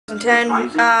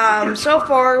10. So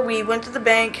far, we went to the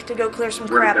bank to go clear some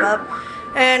crap up,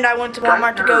 and I went to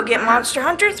Walmart to go get Monster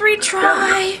Hunter 3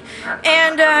 Try,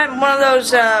 and one of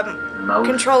those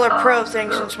controller pro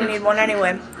things, since we need one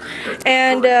anyway.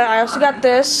 And I also got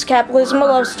this, Capitalism: A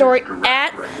Love Story,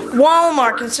 at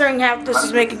Walmart, considering half this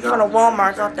is making fun of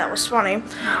Walmart. I thought that was funny.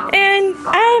 And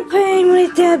I'm playing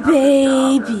with the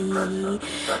baby.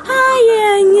 Oh,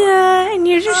 yeah. And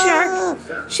here's a shark.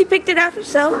 She picked it out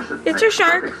herself. It's her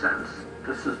shark.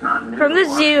 From the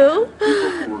zoo.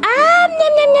 Nom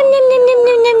nom nom nom nom nom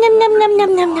nom nom nom nom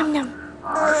nom nom nom nom.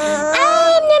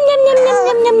 Nom nom nom nom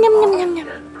nom nom nom nom nom.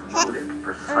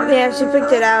 Yeah, she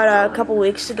picked it out a couple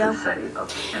weeks ago.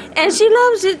 And she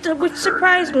loves it, which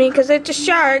surprised me because it's a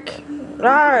shark.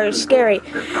 Arr, scary.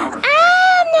 Nom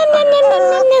nom nom nom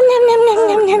nom nom nom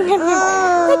nom nom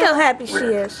nom. Look how happy she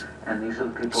is.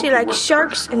 She likes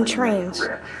sharks and trains.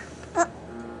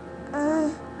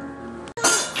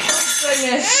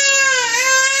 Goodness.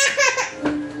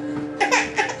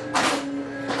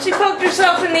 She poked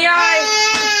herself in the eye.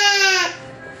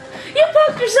 You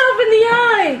poked yourself in the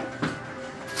eye.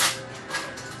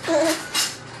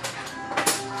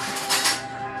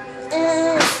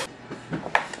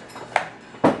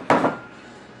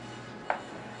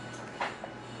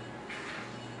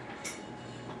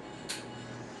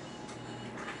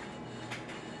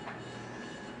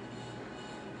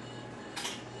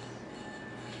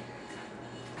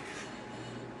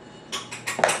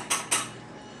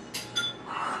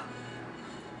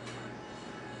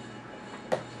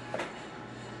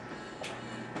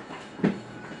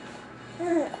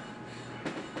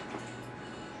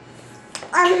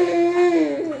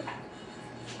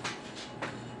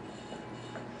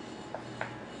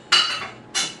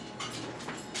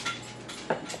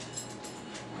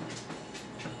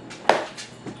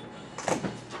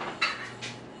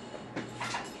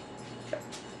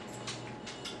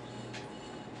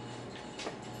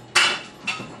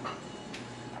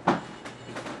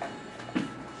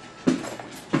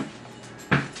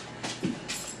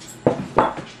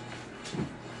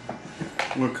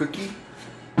 Want a cookie?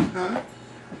 Huh?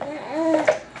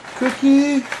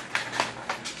 Cookie?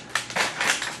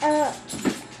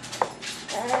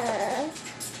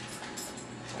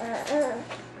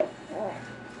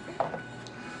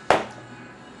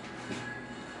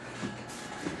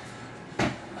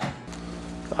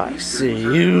 I see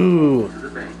you.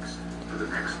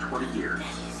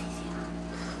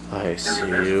 I see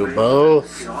you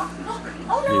both.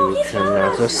 You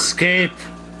cannot escape.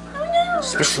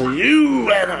 Especially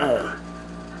you, Anna!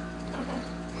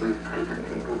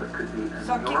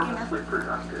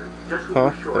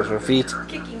 Huh? There's her feet.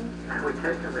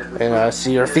 And I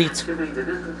see your feet.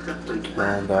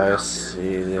 And I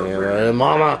see the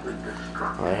mama.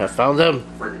 I have found them.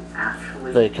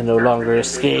 They can no longer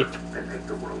escape.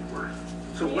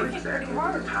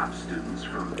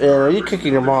 Anna, are you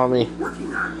kicking your mommy?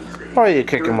 Why are you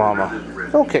kicking mama?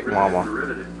 Don't kick mama.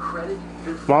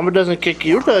 Mama doesn't kick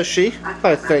you, does she?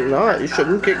 I think not. You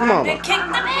shouldn't kick Mama. Kick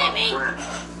the baby!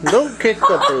 Don't kick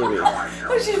the baby.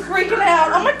 Oh, she's freaking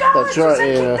out. Oh my God! That's right,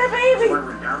 Anna. Kick the baby.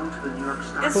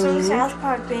 It's from South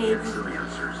Park, baby.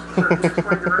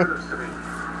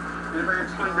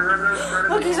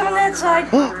 Look, he's on that side.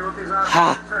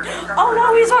 Ha! Oh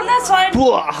no, he's on that side.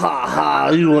 Ha ha!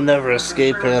 You will never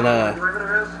escape, Anna.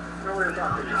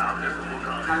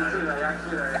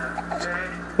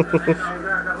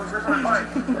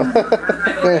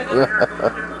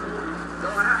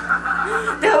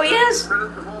 There he is.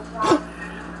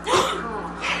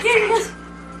 Here he is.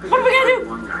 What are we gonna do?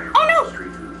 Oh no!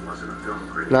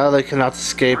 Now they cannot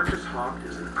escape.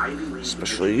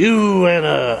 Especially you,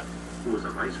 Anna. Who was a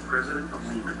vice president of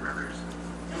Lehman Brothers.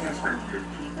 He spent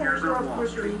 15 years on Wall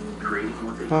Street creating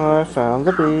what they I found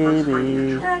the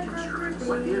baby.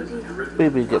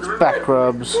 Baby gets back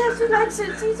rubs. Yes, she likes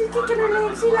it. She's kicking her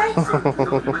legs. She likes it.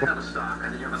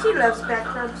 She loves back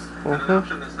rubs.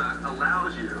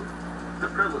 allows you the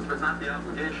privilege but not the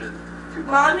obligation to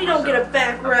Mommy don't get a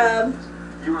back rub.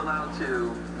 You're allowed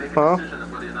to make a decision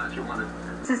of whether or not you want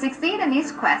to. To succeed in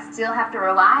these quests, you'll have to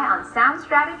rely on sound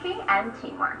strategy and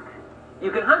teamwork. You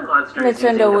can hunt monsters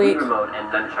using the Wii remote and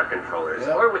nunchuck controllers,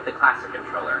 or with the classic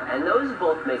controller, and those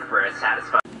both make for a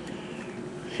satisfying.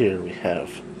 Here we have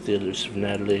the elusive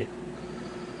Natalie.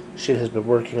 She has been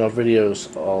working on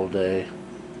videos all day.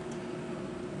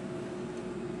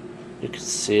 You can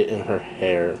see it in her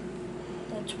hair.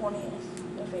 The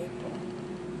 20th of April.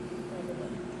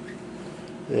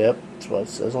 Yep, that's what it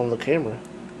says on the camera.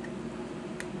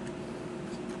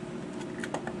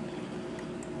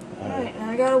 Alright, now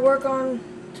I gotta work on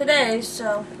today,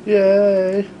 so.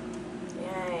 Yay!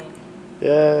 Yay.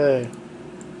 Yay.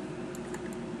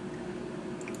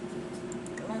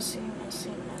 Messy.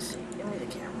 Give me the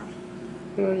camera.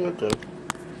 Oh, you're good.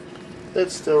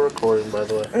 It's still recording, by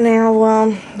the way. Now,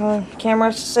 the camera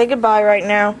has to say goodbye right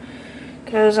now.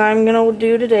 Because I'm going to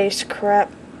do today's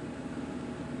crap.